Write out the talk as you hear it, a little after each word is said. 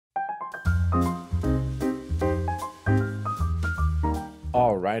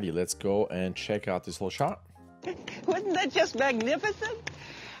Alrighty, let's go and check out this little shot. Wasn't that just magnificent?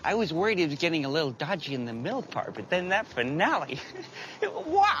 I was worried it was getting a little dodgy in the middle part, but then that finale,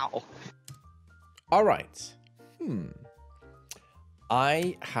 wow. All right.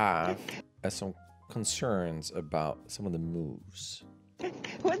 I have some concerns about some of the moves.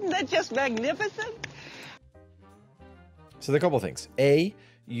 Wasn't that just magnificent? So there are a couple of things. A,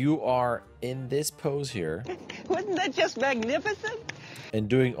 you are in this pose here. Wasn't that just magnificent? And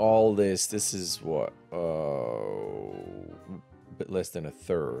doing all this, this is what? A bit less than a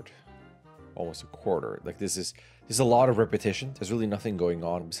third. Almost a quarter. Like there's a lot of repetition. There's really nothing going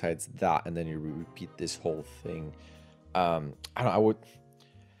on besides that, and then you repeat this whole thing. I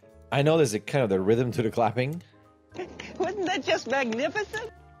know there's a kind of the rhythm to the clapping. Wasn't that just magnificent?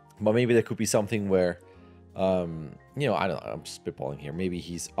 But maybe there could be something where, I don't know, I'm spitballing here. Maybe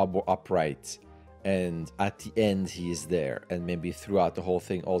he's upright, and at the end he is there, and maybe throughout the whole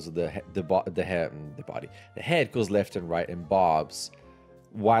thing, also the head goes left and right and bobs,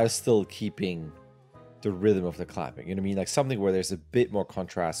 while still keeping the rhythm of the clapping. You know what I mean? Like something where there's a bit more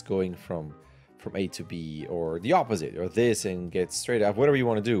contrast going from A to B, or the opposite, or this and get straight up, whatever you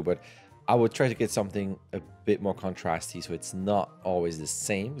want to do. But I would try to get something a bit more contrasty, so it's not always the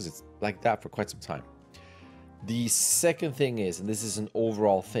same, because it's like that for quite some time. The second thing is, and this is an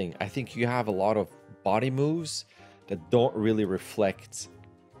overall thing, I think you have a lot of body moves that don't really reflect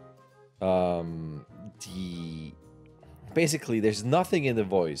basically there's nothing in the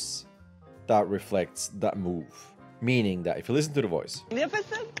voice that reflects that move. Meaning that if you listen to the voice,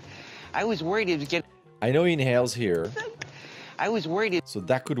 Magnificent? I was worried it was getting... I know he inhales here, I was worried it so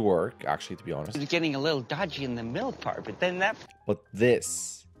that could work, actually, to be honest. was getting a little dodgy in the middle part, but then that But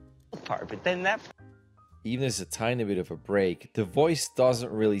this, part, but then that even if it's a tiny bit of a break, the voice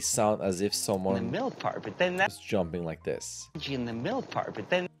doesn't really sound as if in the someone middle part, but then that is jumping like this. dodgy in the middle part, but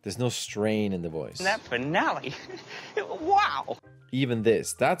then There's no strain in the voice. that finale, wow. Even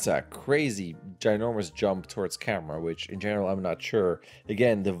this, that's a crazy, ginormous jump towards camera, which in general, I'm not sure.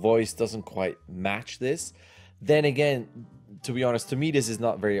 Again, the voice doesn't quite match this. Then again, to be honest, to me, this is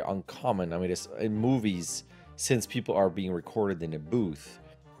not very uncommon. I mean, it's, in movies, since people are being recorded in a booth,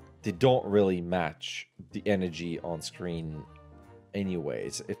 they don't really match the energy on screen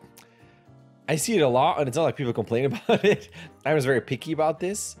anyways. I see it a lot, and it's not like people complain about it. I was very picky about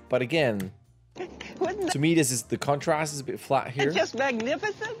this, but again, to me, this is the contrast is a bit flat here. Just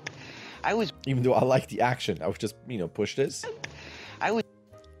magnificent. I was Even though I like the action, I would just, push this. I was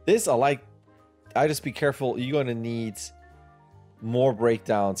This I like. I just be careful. You're gonna need more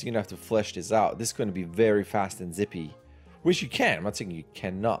breakdowns. You're gonna have to flesh this out. This is gonna be very fast and zippy, which you can. I'm not saying you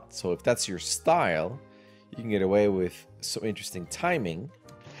cannot. So if that's your style, you can get away with some interesting timing.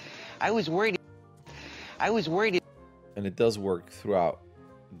 I was worried. And it does work throughout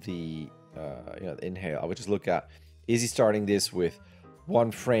the the inhale. I would just look at, is he starting this with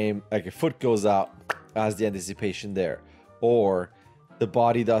one frame, like a foot goes out as the anticipation there, or the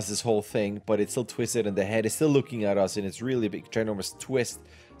body does this whole thing but it's still twisted and the head is still looking at us and it's really a big ginormous twist,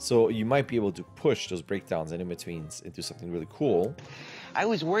 so you might be able to push those breakdowns and in-betweens into something really cool. I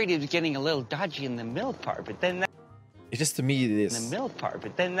was worried it was getting a little dodgy in the middle part, but then that It's just, to me, in this, the middle part,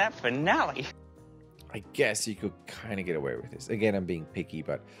 but then that finale. I guess you could kind of get away with this. Again, I'm being picky,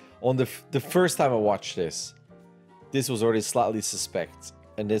 but on the first time I watched this was already slightly suspect,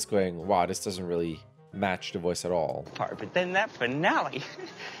 and this going, wow, this doesn't really match the voice at all. Part, but then that finale,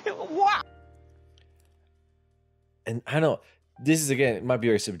 wow. And I know this is, again, it might be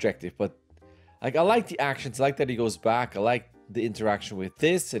very subjective, but like I like the actions, I like that he goes back, I like the interaction with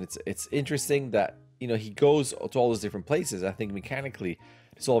this, and it's interesting that he goes to all those different places. I think mechanically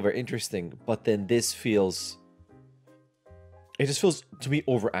it's all very interesting, but then this it just feels to me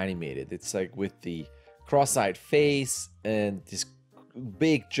over animated. It's like with the cross-eyed face and this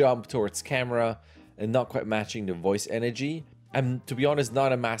big jump towards camera and not quite matching the voice energy. I'm, to be honest,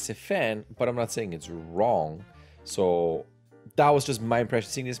 not a massive fan, but I'm not saying it's wrong. So that was just my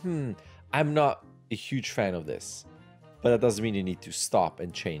impression seeing this. I'm not a huge fan of this, but that doesn't mean you need to stop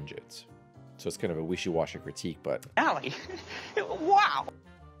and change it. So it's kind of a wishy-washy critique, but Finale, wow.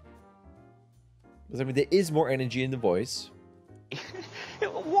 I mean, there is more energy in the voice.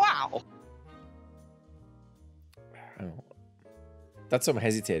 Wow. I don't know. That's why I'm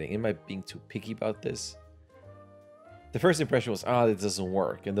hesitating. Am I being too picky about this? The first impression was, it doesn't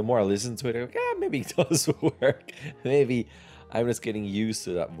work. And the more I listen to it, I'm like, maybe it does work. Maybe I'm just getting used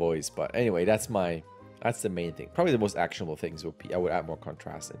to that voice. But anyway, that's the main thing. Probably the most actionable things would be, I would add more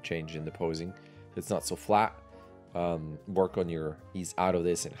contrast and change in the posing. It's not so flat. Work on your ease out of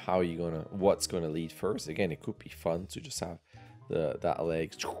this and how you're what's gonna lead first. Again, it could be fun to just have that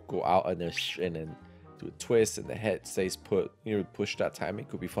leg go out and then do a twist and the head stays put. You know, push that timing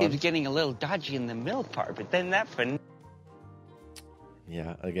could be fun. It was getting a little dodgy in the middle part, but then that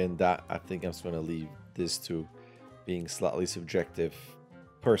yeah, again, that I think I'm just going to leave this to being slightly subjective.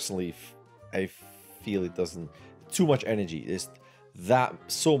 Personally, I feel it doesn't too much energy. It's that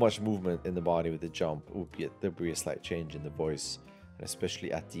so much movement in the body with the jump there'd be a slight change in the voice, and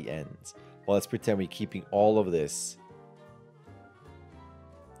especially at the end. Well, let's pretend we're keeping all of this.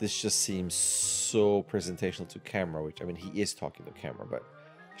 This just seems so presentational to camera, which I mean he is talking to camera, but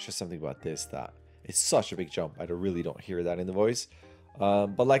it's just something about this that it's such a big jump. I really don't hear that in the voice.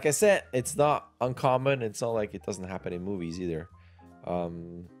 But like I said, it's not uncommon. It's not like it doesn't happen in movies either.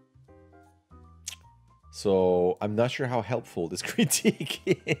 So I'm not sure how helpful this critique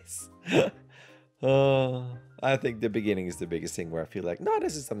is. I think the beginning is the biggest thing where I feel like, no,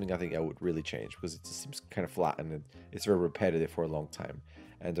 this is something I think I would really change because it just seems kind of flat and it's very repetitive for a long time.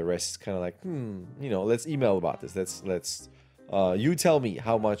 And the rest is kind of like, you know, let's email about this. Let's you tell me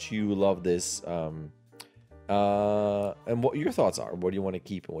how much you love this. And what your thoughts are. What do you want to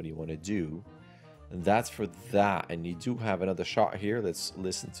keep and what do you want to do? And that's for that. And you do have another shot here. Let's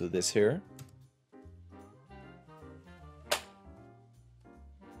listen to this here.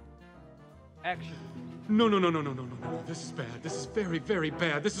 Action. No. This is bad. This is very, very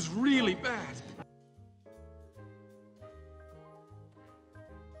bad. This is really bad.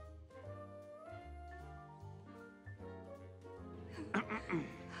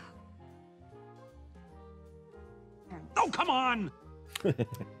 Oh, come on!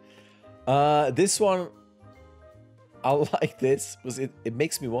 This one, I like this because it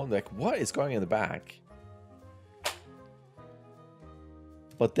makes me wonder, like, what is going in the back?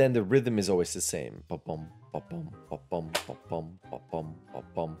 But then the rhythm is always the same. Ba-bum, ba-bum, ba-bum, ba-bum, ba-bum,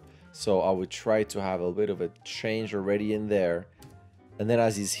 ba-bum. So I would try to have a bit of a change already in there. And then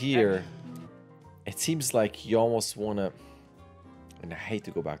as he's here, it seems like you almost want to... And I hate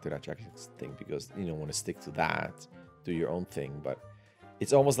to go back to that jacket thing because you don't want to stick to that. Do your own thing. But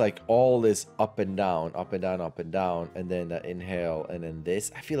it's almost like all this up and down, up and down, up and down. And then that inhale and then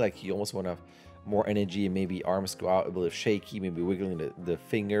this. I feel like you almost want to have more energy and maybe arms go out a bit shaky, maybe wiggling the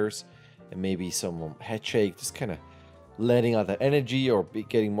fingers and maybe some head shake, just kind of letting out that energy or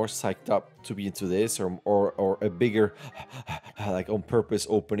getting more psyched up to be into this or a bigger like on purpose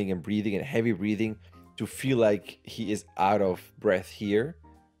opening and breathing and heavy breathing to feel like he is out of breath here.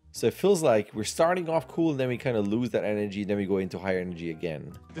 So it feels like we're starting off cool and then we kind of lose that energy and then we go into higher energy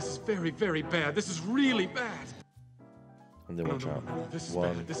again. This is very, very bad. This is really bad. And then watch out. This is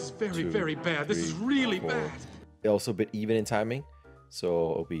One, bad. This is very, two, very bad. This is really four. bad. Also a bit even in timing.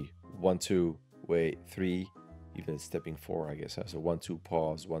 So it'll be 1, 2, wait, 3, even stepping 4, I guess. So 1, 2,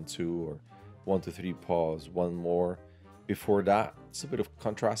 pause, 1, 2, or 1, 2, 3, pause, 1 more. Before that, it's a bit of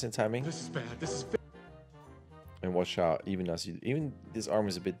contrast in timing. This is bad. This is And watch out, even this arm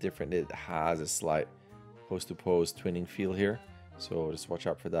is a bit different. It has a slight pose to pose twinning feel here. So just watch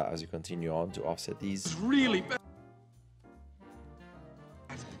out for that as you continue on to offset these. It's really bad.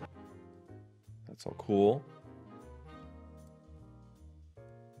 That's all cool.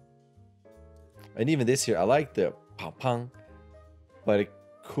 And even this here, I like the pong pong, but it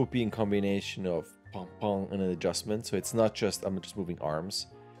could be in combination of pong pong and an adjustment. So it's not just, I'm just moving arms.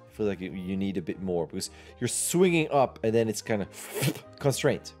 I feel like you need a bit more because you're swinging up and then it's kind of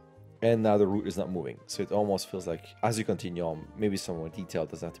constrained. And now the root is not moving. So it almost feels like as you continue on, maybe some more detail,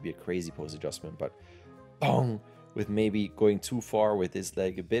 doesn't have to be a crazy pose adjustment, but pong, with maybe going too far with his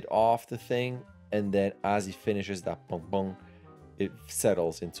leg a bit off the thing. And then as he finishes that bong bong, it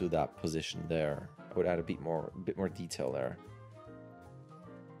settles into that position there. I would add a bit more detail there.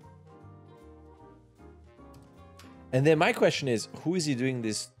 And then my question is, who is he doing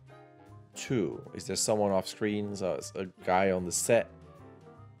this to? Is there someone off screen? A guy on the set?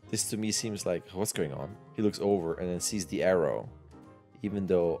 This to me seems like, what's going on? He looks over and then sees the arrow. Even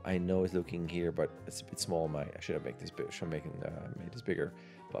though I know it's looking here, but it's a bit small. I should have made this big. Should have made this bigger.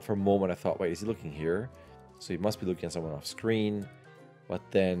 But for a moment I thought, wait, is he looking here? So he must be looking at someone off screen. But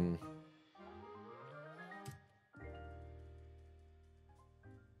then...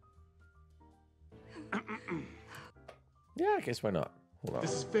 yeah, I guess why not? Hold on.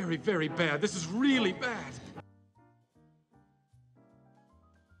 This is very, very bad. This is really bad.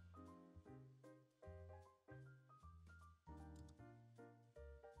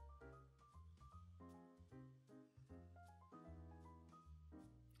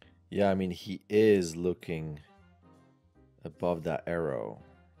 Yeah, I mean, he is looking above that arrow.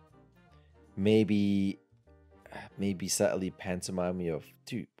 Maybe subtly pantomime of,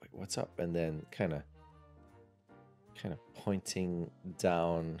 dude, wait, what's up? And then kind of kind of pointing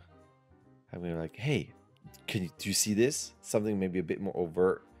down, having like, hey, do you see this? Something maybe a bit more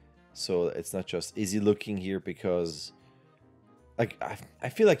overt, so it's not just, is he looking here because, like, I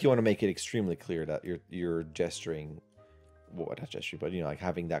feel like you want to make it extremely clear that you're gesturing, well, not gesturing, but, you know, like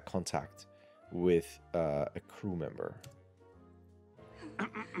having that contact with a crew member.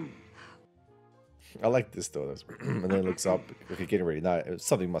 I like this though. And then it looks up. Okay, getting ready. Now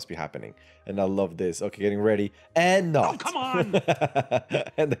something must be happening. And I love this. Okay, getting ready. And not. Oh, come on!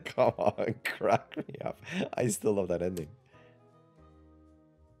 And the come on crack me up. I still love that ending.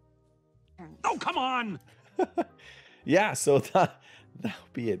 Oh, come on! Yeah, so that'll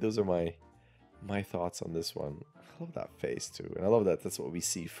be it. Those are my thoughts on this one. I love that face too. And I love that that's what we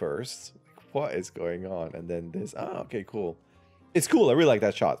see first. Like, what is going on? And then this. Oh, okay, cool. It's cool. I really like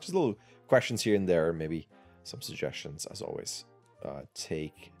that shot. Just little questions here and there, maybe some suggestions as always.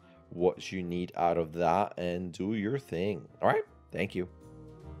 Take what you need out of that and do your thing. All right, thank you.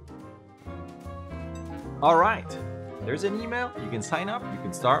 All right, there's an email. You can sign up, you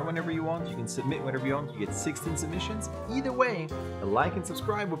can start whenever you want, you can submit whenever you want. You get 16 submissions. Either way, a like and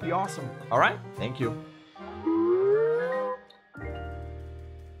subscribe would be awesome. All right, thank you.